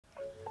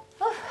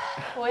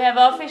we have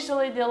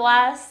officially the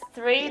last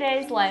 3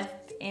 days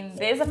left in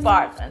this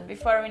apartment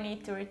before we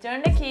need to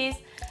return the keys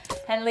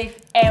and leave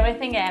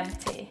everything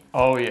empty.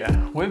 Oh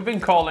yeah, we've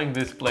been calling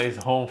this place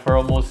home for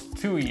almost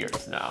 2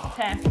 years now.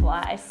 Time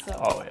flies. So.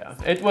 Oh yeah,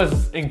 it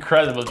was an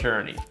incredible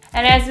journey.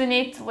 And as we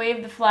need to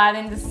leave the flat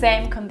in the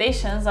same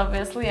conditions,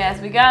 obviously,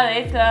 as we got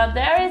it,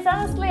 there is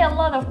honestly a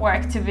lot of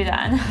work to be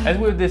done. As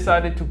we've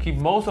decided to keep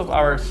most of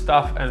our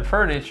stuff and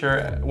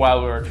furniture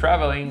while we were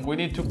traveling, we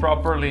need to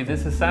properly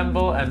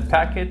disassemble and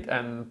pack it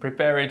and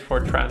prepare it for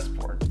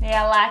transport.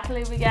 Yeah,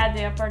 luckily we got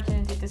the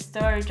opportunity to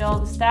storage all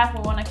the stuff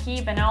we want to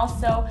keep, and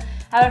also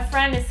our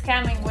friend is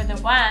coming with a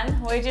van,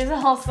 which is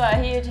also a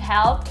huge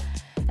help.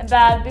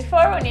 But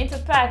before we need to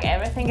pack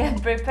everything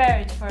and prepare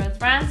it for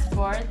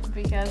transport,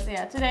 because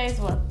yeah, today is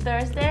what,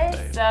 Thursday?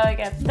 So we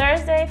got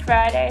Thursday,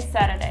 Friday,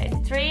 Saturday,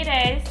 3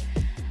 days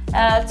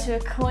to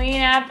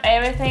clean up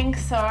everything,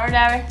 sort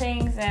our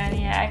things, and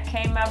yeah, I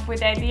came up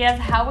with ideas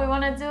how we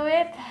want to do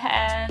it,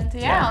 and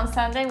yeah, on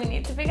Sunday we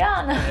need to be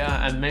gone.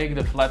 Yeah, and make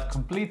the flat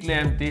completely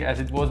empty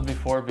as it was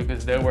before,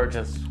 because there were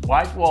just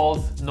white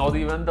walls, not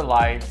even the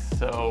lights,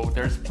 so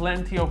there's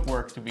plenty of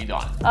work to be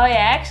done. Oh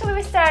yeah, actually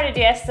we started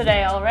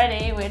yesterday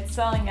already with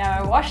selling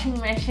our washing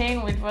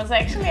machine, which was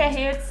actually a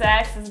huge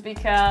success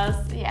because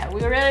yeah,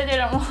 we really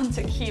didn't want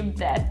to keep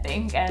that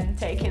thing and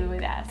take it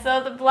with us.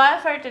 So the plan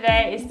for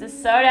today is to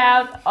sort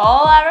out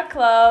all our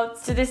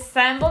clothes, to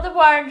disassemble the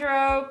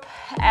wardrobe,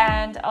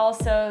 and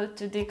also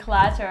to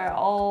declutter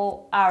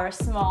all our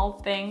small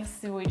things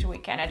which we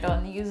kind of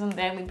don't use on a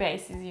daily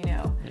basis, you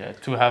know. Yeah,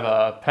 to have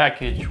a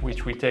package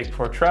which we take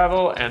for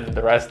travel, and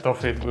the rest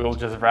of it we'll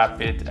just wrap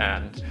it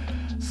and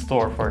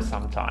store for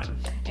some time.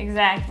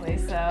 Exactly,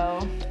 so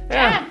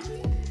yeah.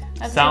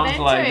 Sounds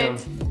like a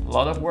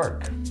lot of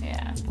work.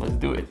 Yeah. Let's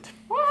do it.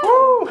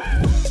 Woo!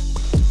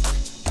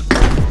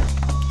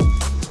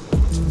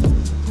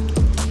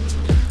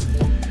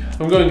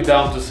 I'm going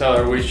down to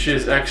cellar, which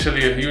is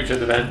actually a huge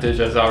advantage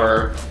as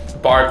our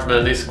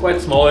apartment is quite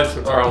small. It's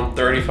around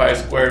 35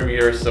 square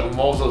meters, so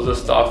most of the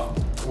stuff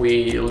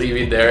we leave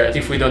it there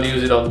if we don't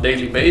use it on a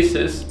daily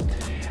basis.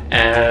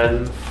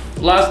 And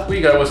last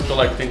week I was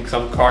collecting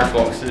some card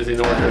boxes in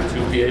order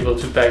to be able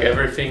to pack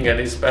everything, and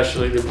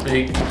especially the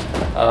big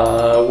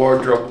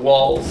wardrobe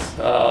walls.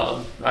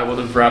 I want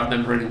to wrap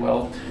them really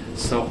well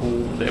so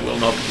they will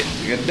not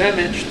get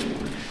damaged.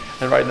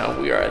 And right now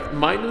we are at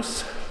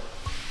 -4.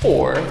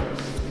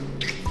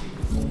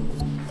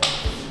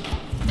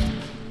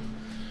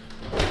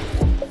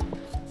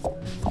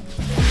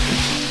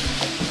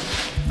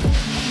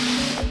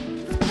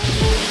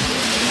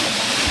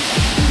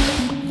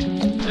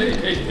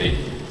 Hey.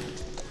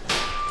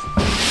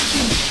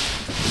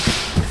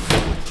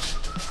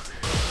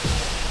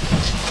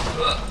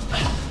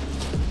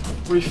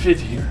 We fit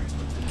here.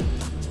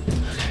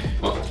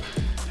 Well.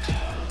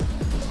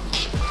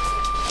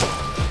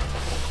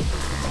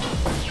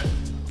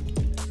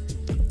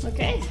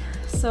 Okay,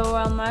 so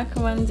while Mark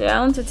went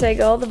down to take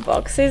all the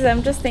boxes,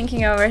 I'm just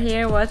thinking over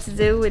here what to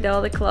do with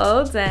all the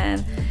clothes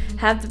and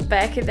how to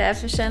pack it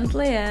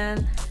efficiently,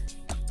 and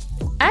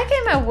I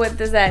came up with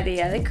this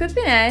idea. It could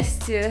be nice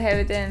to have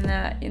it in,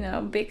 you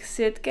know, big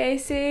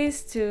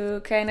suitcases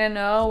to kind of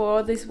know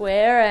what is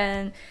where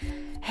and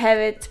have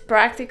it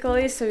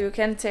practically so you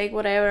can take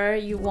whatever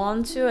you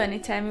want to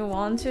anytime you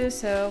want to.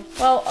 So,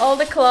 well, all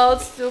the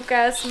clothes took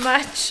us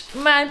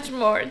much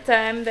more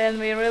time than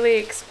we really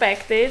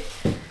expected.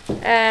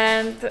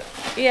 And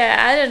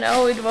yeah, I don't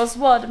know, it was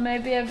what,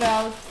 maybe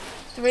about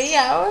 3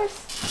 hours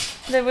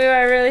that we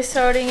were really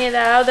sorting it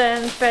out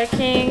and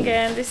packing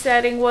and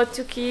deciding what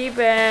to keep.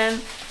 And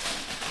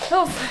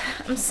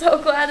I'm so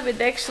glad we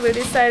actually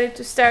decided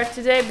to start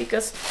today,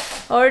 because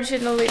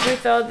originally we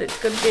thought it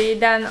could be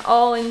done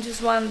all in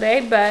just one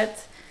day,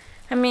 but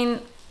I mean,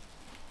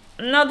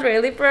 not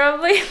really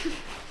probably.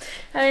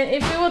 I mean,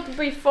 if we would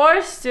be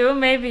forced to,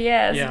 maybe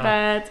yes, yeah.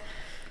 But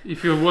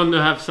if you want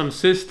to have some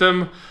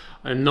system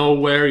and know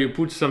where you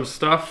put some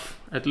stuff,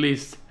 at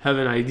least have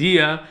an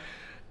idea,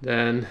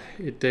 then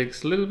it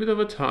takes a little bit of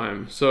a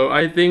time. So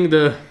I think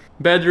the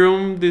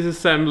bedroom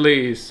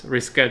disassembly is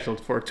rescheduled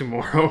for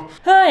tomorrow.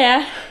 Oh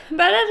yeah,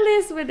 but at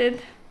least we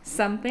did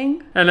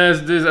something. And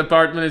as this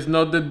apartment is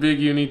not that big,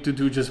 you need to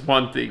do just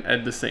one thing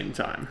at the same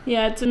time.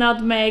 Yeah, to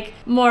not make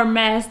more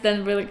mess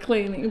than really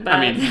cleaning. But I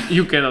mean,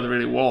 you cannot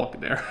really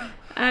walk there.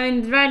 I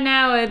mean, right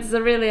now it's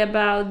really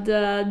about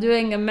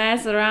doing a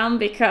mess around,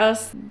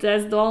 because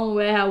that's the only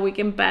way how we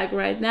can pack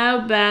right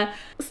now. But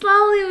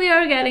slowly we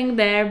are getting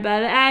there.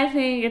 But I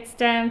think it's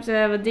time to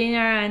have a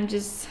dinner and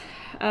just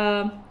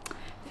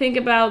think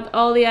about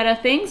all the other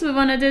things we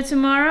want to do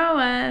tomorrow.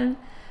 And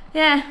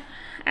yeah,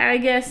 I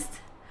guess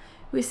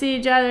we see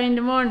each other in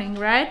the morning,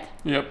 right?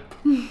 Yep.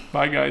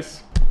 Bye,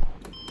 guys.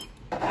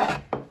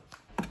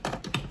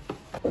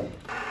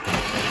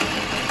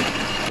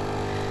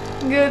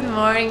 Good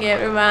morning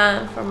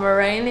everyone from a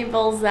rainy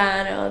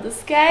Bolzano. The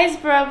sky is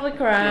probably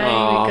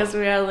crying because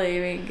we are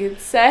leaving.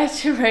 It's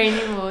such a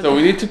rainy mood. So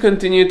we need to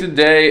continue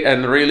today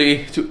and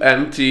really to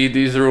empty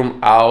this room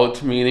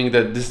out, meaning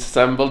that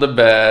disassemble the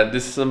bed,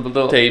 disassemble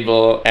the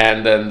table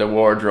and then the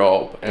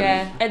wardrobe. And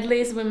yeah, at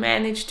least we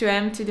managed to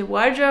empty the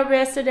wardrobe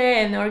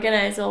yesterday and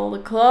organize all the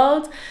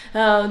clothes.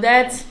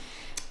 That's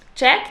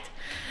checked.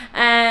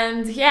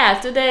 And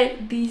yeah, today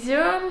this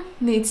room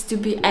needs to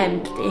be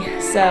empty,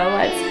 so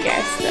let's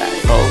get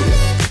started. Oh,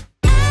 yeah.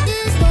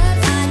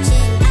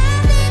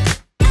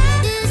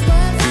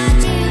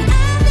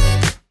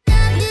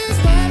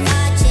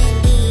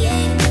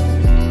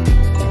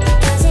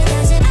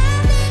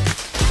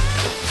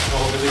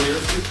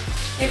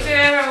 If you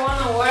ever want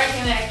to work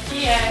in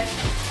IKEA,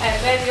 I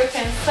bet you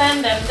can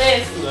send them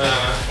this.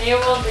 You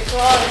will be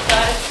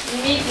qualified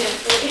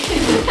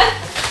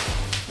immediately.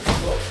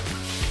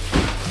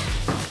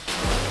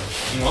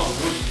 Oh,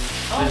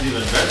 that's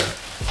even better.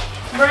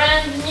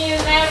 Brand new,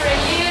 never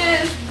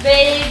used,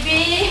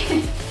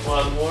 baby.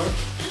 One more.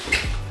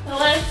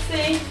 Let's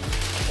see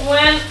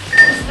when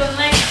is the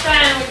next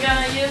time we're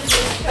gonna use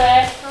this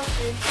bag.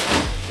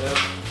 Yeah,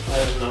 I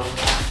don't know.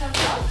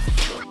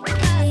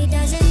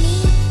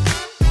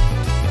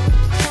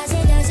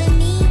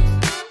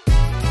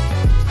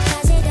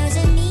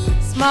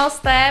 Small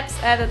steps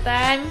at a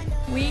time,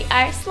 we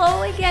are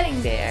slowly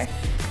getting there.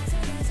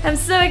 I'm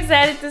so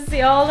excited to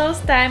see all those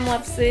time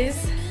lapses.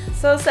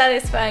 So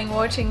satisfying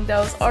watching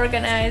those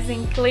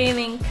organizing,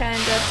 cleaning kind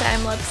of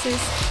time lapses.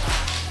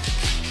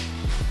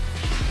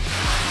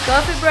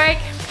 Coffee break,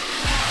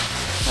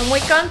 and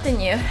we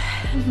continue.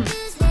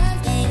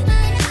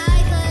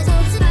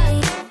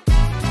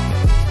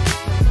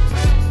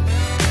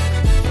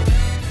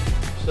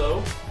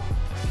 So,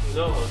 you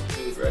know how to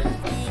do it, right?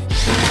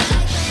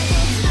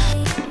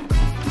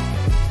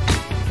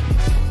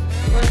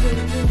 What do we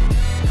do?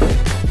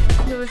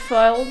 Do we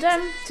fold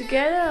them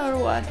together or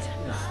what?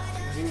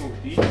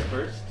 Remove these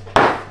first.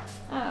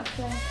 Ah,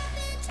 okay.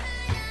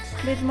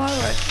 Bit more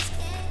work.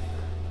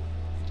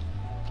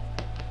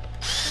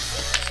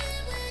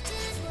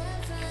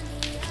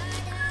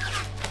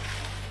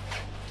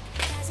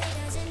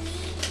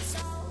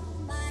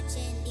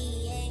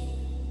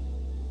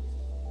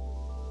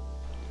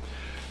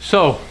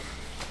 So,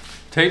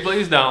 table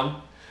is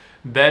down,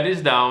 bed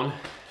is down.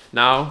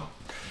 Now,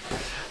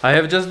 I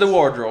have just the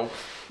wardrobe.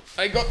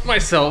 I got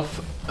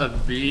myself a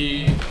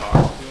big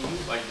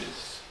cartoon like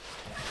this,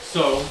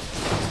 so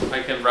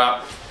I can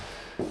wrap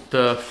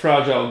the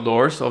fragile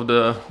doors of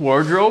the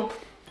wardrobe.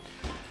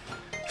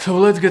 So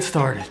let's get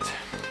started.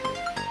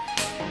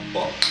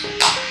 Oh.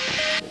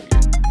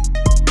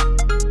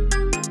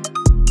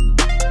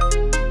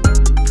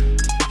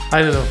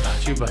 I don't know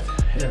about you, but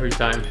every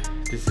time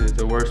this is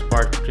the worst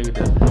part, putting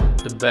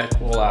the back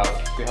wall out.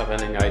 If you have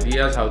any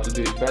ideas how to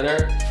do it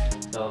better,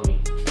 tell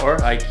me. Or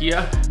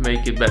IKEA,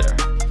 make it better.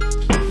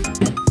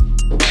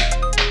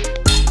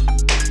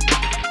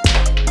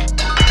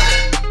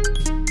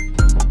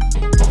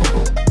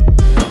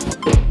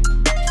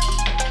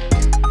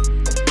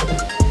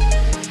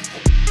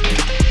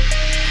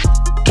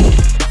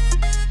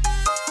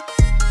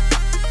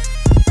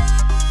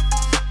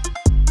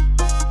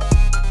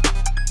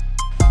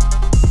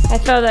 I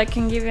thought I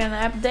can give you an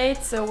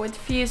update, so with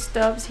few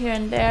stops here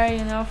and there,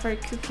 you know, for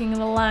cooking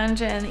the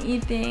lunch and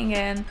eating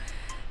and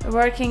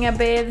working a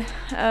bit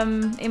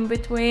in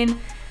between,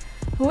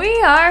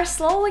 we are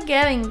slowly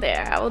getting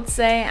there, I would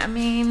say. I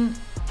mean,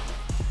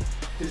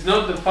 it's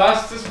not the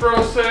fastest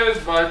process,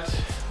 but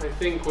I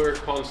think we're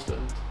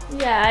constant.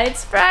 Yeah,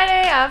 it's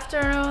Friday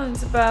afternoon,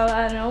 it's about,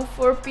 I don't know,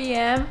 4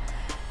 p.m.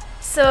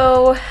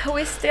 So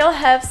we still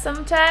have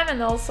some time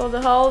and also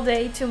the whole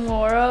day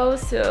tomorrow,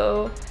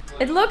 so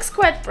it looks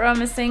quite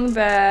promising.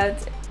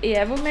 But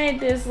yeah, we made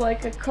this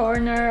like a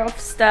corner of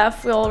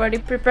stuff we already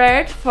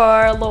prepared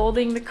for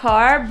loading the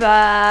car,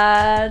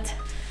 but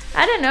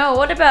I don't know,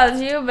 what about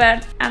you?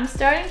 But I'm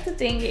starting to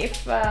think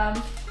if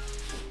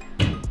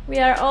we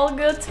are all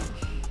good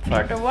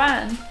for the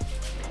one.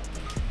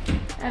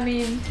 I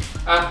mean,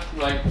 let's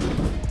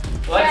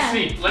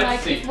see.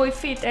 Let's see if we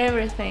fit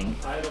everything.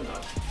 I don't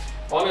know.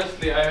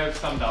 Honestly, I have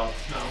some doubts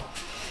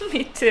now.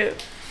 Me too.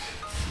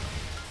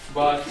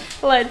 But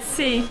let's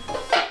see.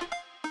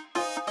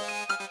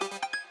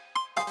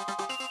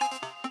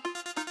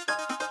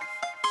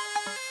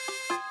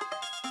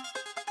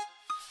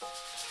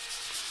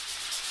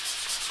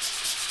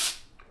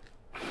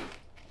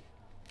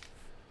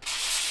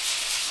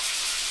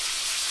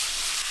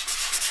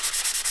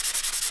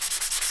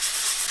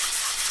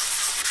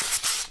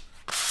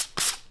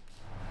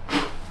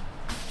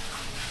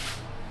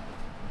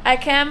 I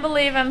can't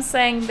believe I'm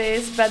saying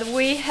this, but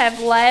we have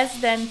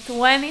less than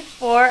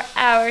 24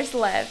 hours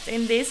left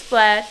in this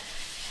flat.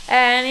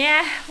 And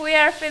yeah, we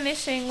are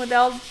finishing with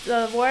all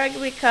the work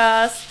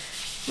because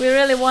we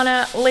really want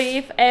to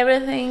leave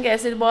everything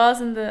as it was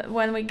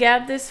when we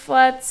got this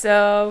flat.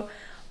 So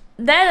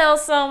that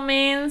also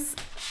means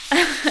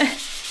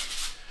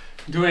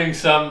doing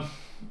some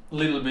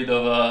little bit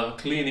of a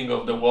cleaning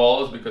of the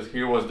walls, because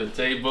here was the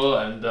table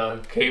and the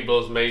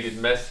cables made it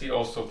messy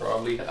also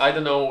probably. I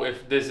don't know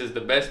if this is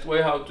the best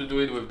way how to do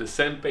it, with the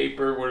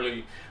sandpaper,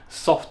 really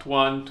soft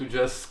one, to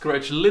just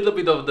scratch a little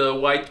bit of the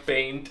white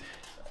paint,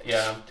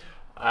 yeah,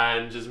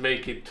 and just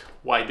make it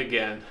white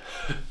again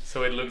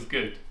so it looks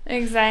good.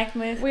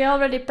 Exactly. We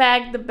already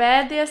packed the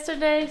bed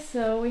yesterday,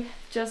 so we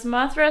just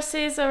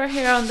mattresses over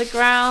here on the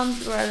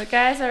ground where the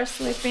guys are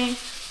sleeping.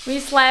 We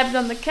slept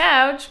on the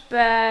couch,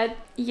 but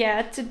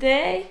yeah,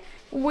 today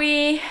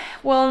we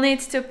will need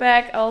to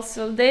pack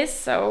also this,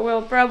 so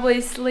we'll probably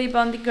sleep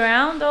on the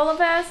ground, all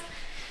of us.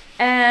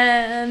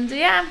 And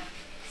yeah,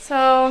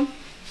 so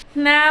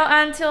now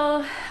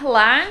until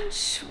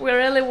lunch we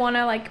really want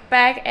to like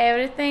pack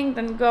everything,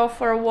 then go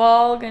for a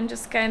walk and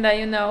just kind of,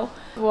 you know,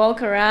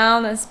 walk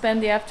around and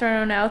spend the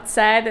afternoon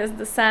outside as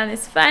the sun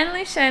is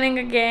finally shining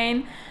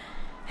again.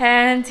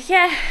 And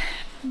yeah,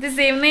 this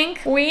evening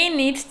we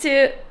need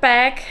to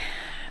pack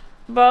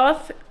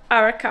both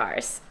our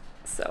cars,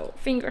 so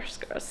fingers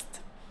crossed.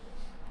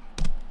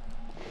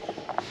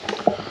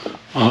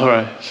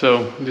 Alright,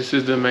 so this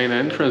is the main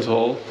entrance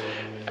hall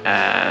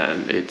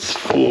and it's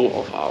full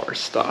of our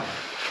stuff.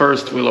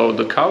 First we load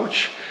the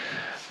couch,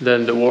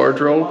 then the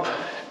wardrobe,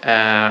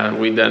 and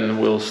we then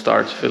will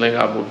start filling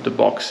up with the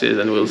boxes,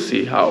 and we'll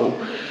see how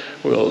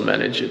we'll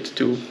manage it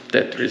to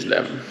Tetris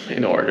them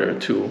in order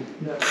to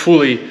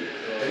fully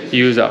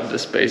use up the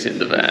space in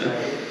the van.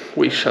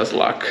 Wish us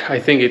luck. I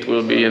think it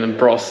will be in a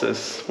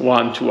process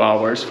 1-2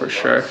 hours for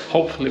sure.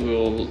 Hopefully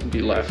we'll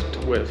be left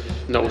with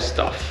no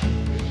stuff.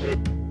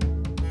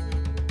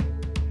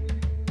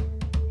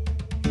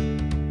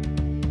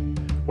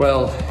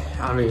 Well,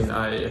 I mean,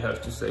 I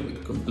have to say we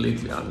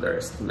completely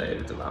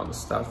underestimated the amount of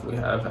stuff we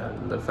have,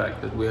 and the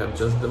fact that we have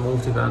just the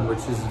multivan, which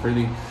is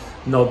really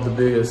not the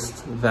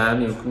biggest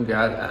van you can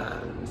get,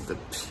 and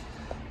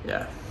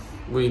yeah,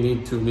 we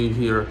need to leave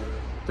here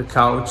the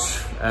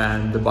couch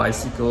and the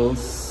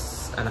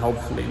bicycles, and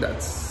hopefully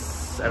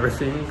that's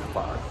everything.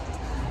 But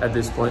at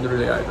this point,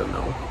 really, I don't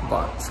know,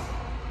 but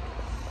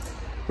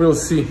we'll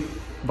see.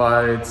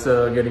 But it's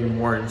getting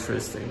more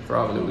interesting.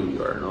 Probably we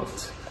are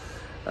not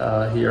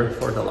here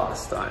for the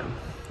last time.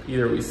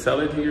 Either we sell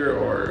it here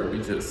or we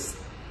just,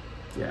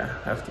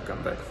 yeah, have to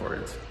come back for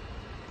it.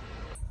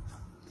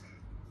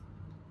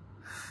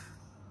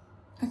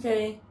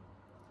 Okay,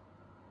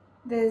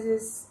 this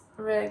is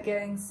really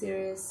getting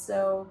serious.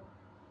 So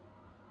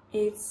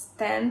it's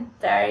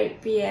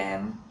 10:30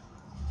 p.m.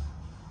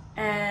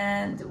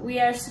 and we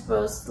are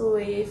supposed to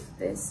leave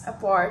this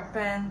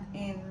apartment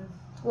in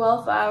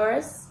 12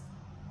 hours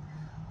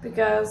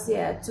because,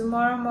 yeah,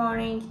 tomorrow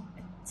morning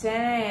at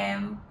 10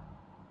 a.m.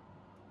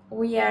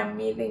 we are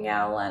meeting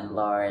our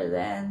landlord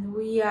and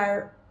we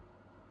are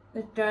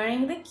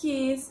returning the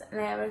keys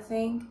and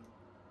everything,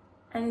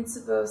 and it's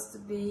supposed to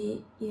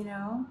be, you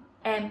know,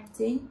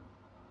 empty,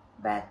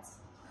 but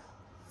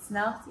it's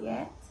not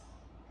yet.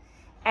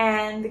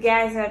 And the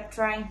guys are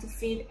trying to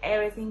fit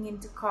everything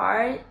into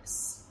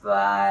cars,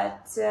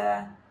 but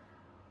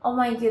oh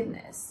my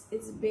goodness,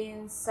 it's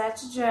been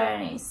such a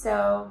journey.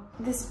 So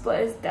this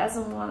place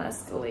doesn't want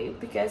us to leave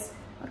because,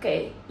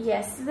 okay,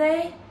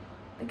 yesterday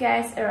the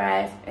guys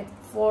arrived at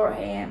 4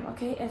 a.m.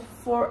 okay, at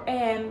 4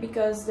 a.m.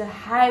 because the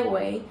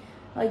highway,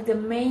 like the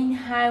main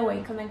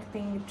highway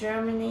connecting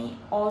Germany,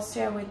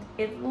 Austria with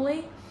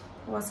Italy,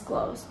 was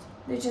closed.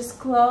 They just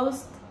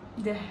closed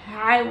the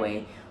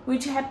highway,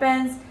 which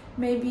happens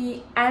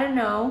maybe, I don't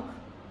know,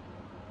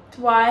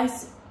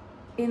 twice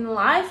in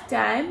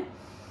lifetime.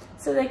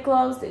 So they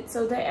closed it.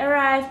 So they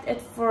arrived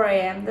at 4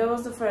 a.m. That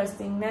was the first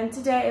thing. Then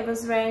today it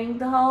was raining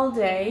the whole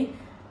day,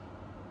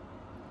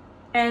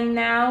 and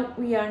now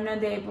we are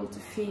not able to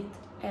fit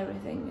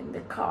everything in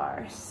the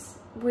cars,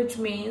 which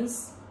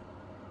means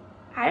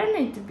I don't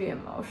need to be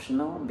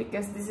emotional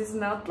because this is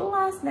not the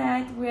last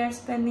night we are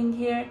spending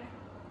here,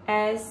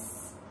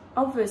 as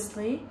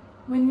obviously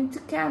we need to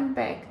come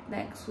back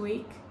next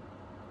week,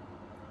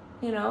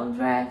 you know,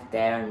 drive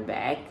there and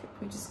back,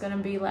 which is gonna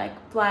be like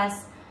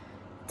plus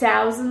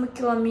 1,000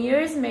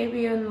 kilometers, maybe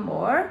even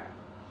more,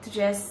 to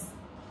just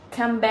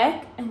come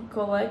back and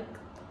collect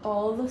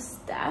all the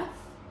stuff.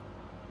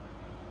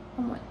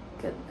 Oh my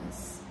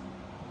goodness.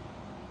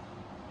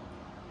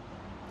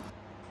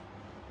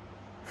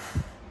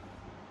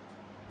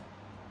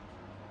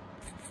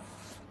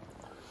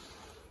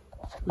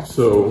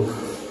 So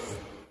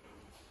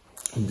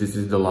this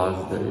is the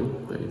last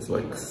day. It's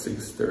like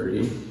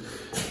 6:30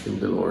 in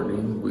the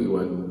morning. We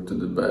went to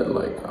the bed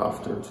like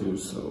after 2,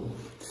 so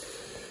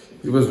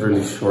it was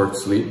really short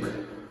sleep.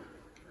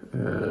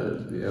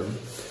 And yeah,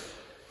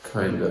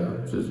 kind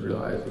of just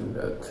realizing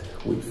that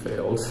we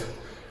failed.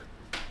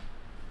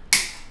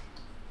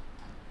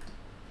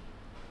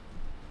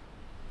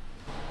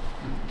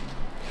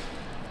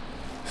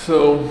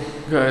 So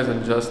guys,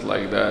 and just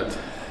like that,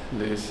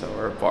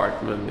 our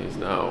apartment is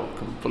now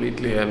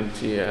completely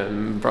empty,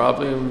 and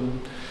probably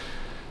in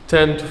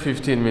 10 to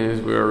 15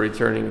 minutes we are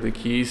returning the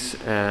keys,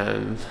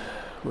 and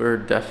we're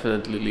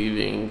definitely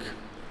leaving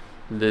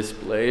this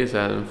place,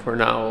 and for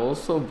now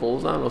also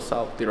Bolzano,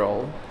 South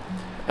Tyrol.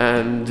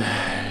 And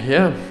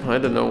yeah, I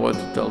don't know what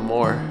to tell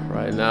more.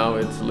 Right now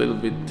it's a little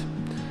bit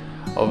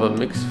of a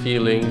mixed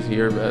feelings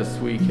here, as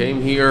we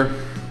came here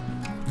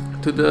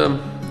to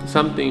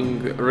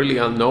something really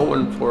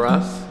unknown for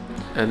us,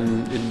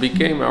 and it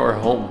became our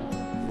home.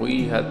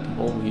 We had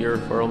home here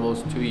for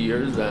almost 2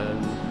 years,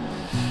 and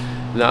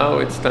now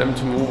it's time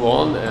to move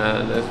on.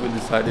 And as we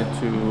decided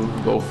to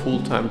go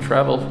full-time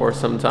travel for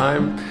some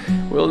time,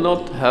 we'll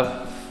not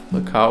have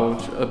a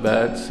couch, a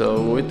bed,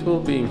 so it will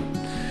be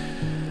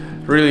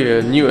really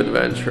a new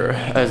adventure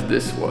as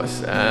this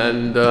was.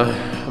 And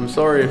I'm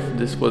sorry if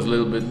this was a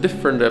little bit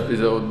different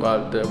episode,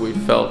 but we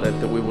felt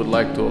that we would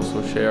like to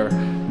also share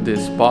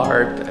this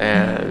part.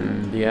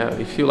 And yeah,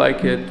 if you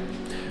like it,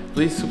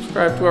 please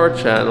subscribe to our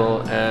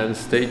channel and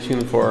stay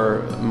tuned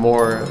for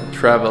more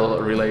travel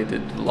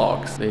related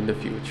vlogs in the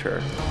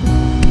future.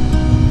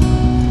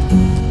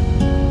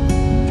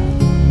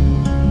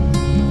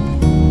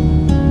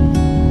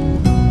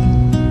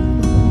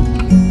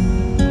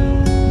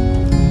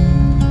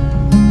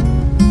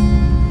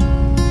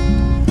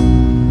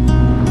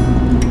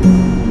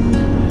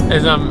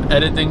 As I'm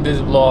editing this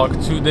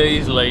vlog 2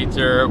 days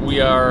later,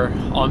 we are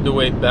on the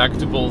way back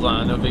to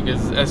Bolzano,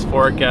 because as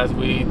forecast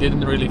we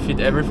didn't really fit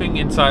everything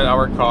inside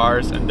our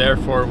cars, and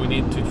therefore we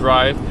need to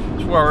drive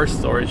to our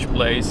storage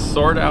place,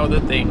 sort out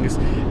the things.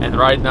 And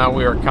right now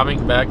we are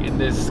coming back in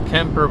this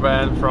camper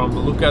van from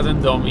Lucas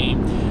and Domi,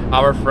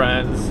 our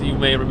friends you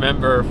may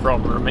remember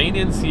from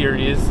Romanian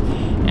series.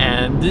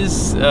 And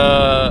this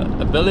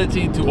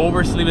ability to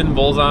oversleep in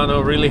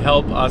Bolzano really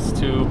helped us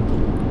to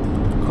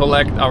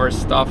collect our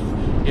stuff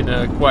in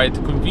a quite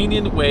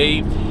convenient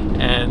way.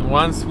 And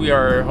once we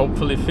are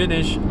hopefully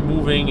finished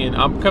moving in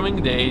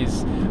upcoming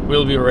days,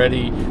 we'll be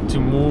ready to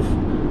move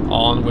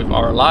on with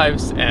our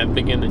lives and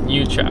begin a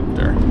new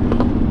chapter.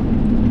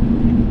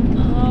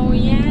 Oh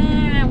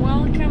yeah,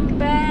 welcome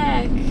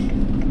back.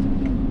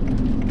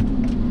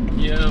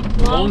 Yeah,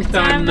 long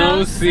time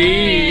no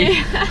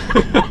see.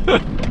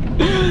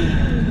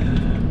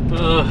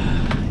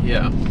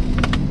 Yeah.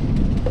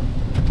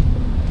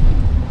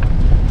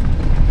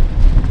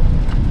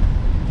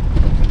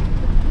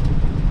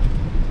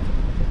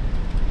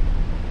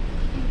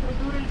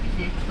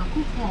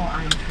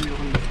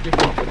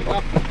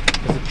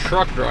 As a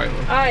truck driver.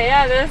 Oh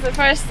yeah, this is the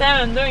first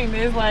time I'm doing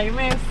this like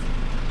this.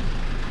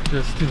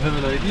 Just to have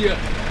an idea.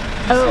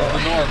 This is the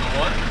normal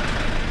one.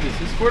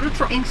 This is for the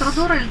trucks.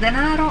 Introdurre il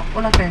denaro o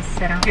la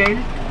tessera.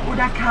 Geld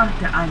oder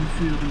Karte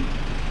einführen.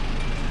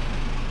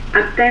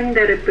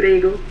 Attendere,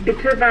 prego.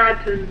 Bitte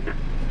warten.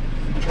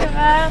 Bitte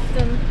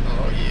warten.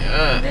 Oh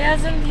yeah. Wir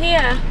sind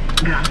hier.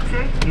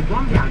 Grazie e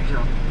buon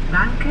viaggio.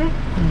 Danke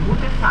und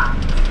gute Fahrt.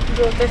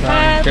 Gute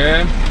Fahrt.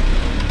 Danke.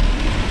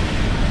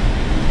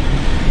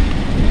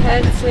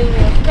 Herzlich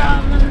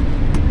willkommen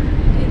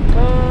in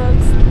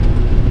Bozen.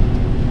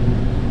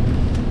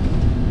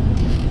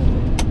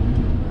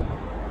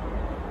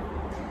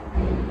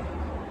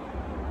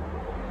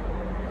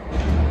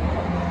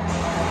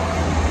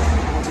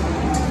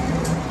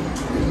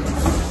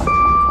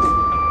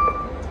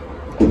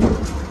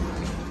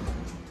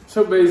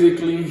 So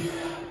basically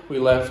we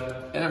left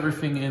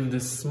everything in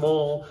this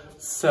small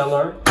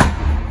cellar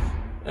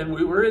and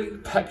we really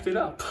packed it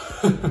up.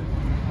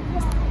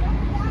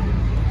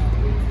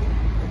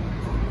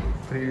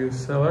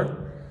 Previous cellar,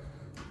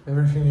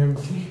 everything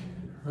empty,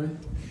 right?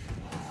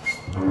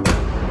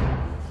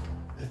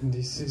 And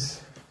this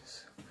is,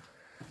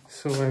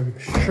 so I'm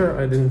sure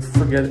I didn't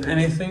forget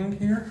anything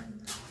here.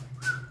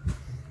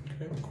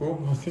 Okay,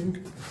 cool, I think.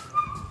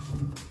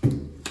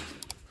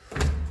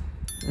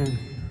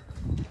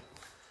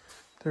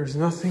 There's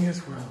nothing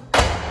as well.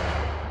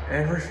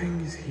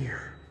 Everything is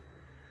here.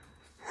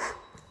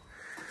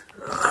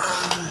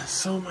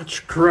 So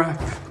much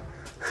crap.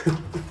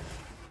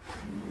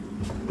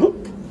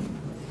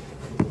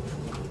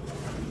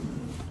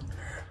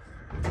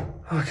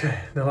 Okay,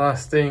 the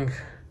last thing.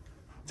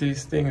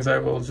 These things I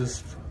will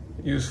just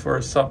use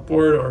for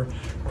support or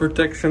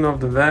protection of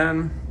the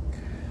van.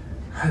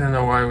 I don't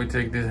know why we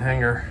take this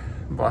hanger,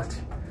 but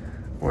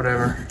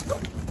whatever.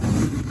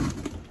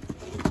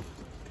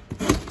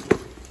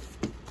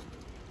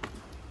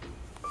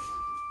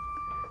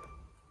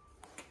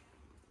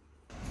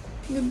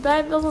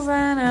 Goodbye,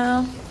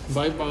 Bolzano.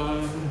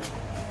 Bye-bye.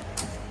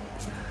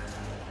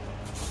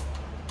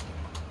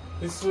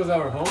 This was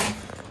our home.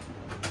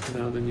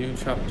 Now the new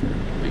chapter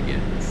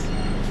begins.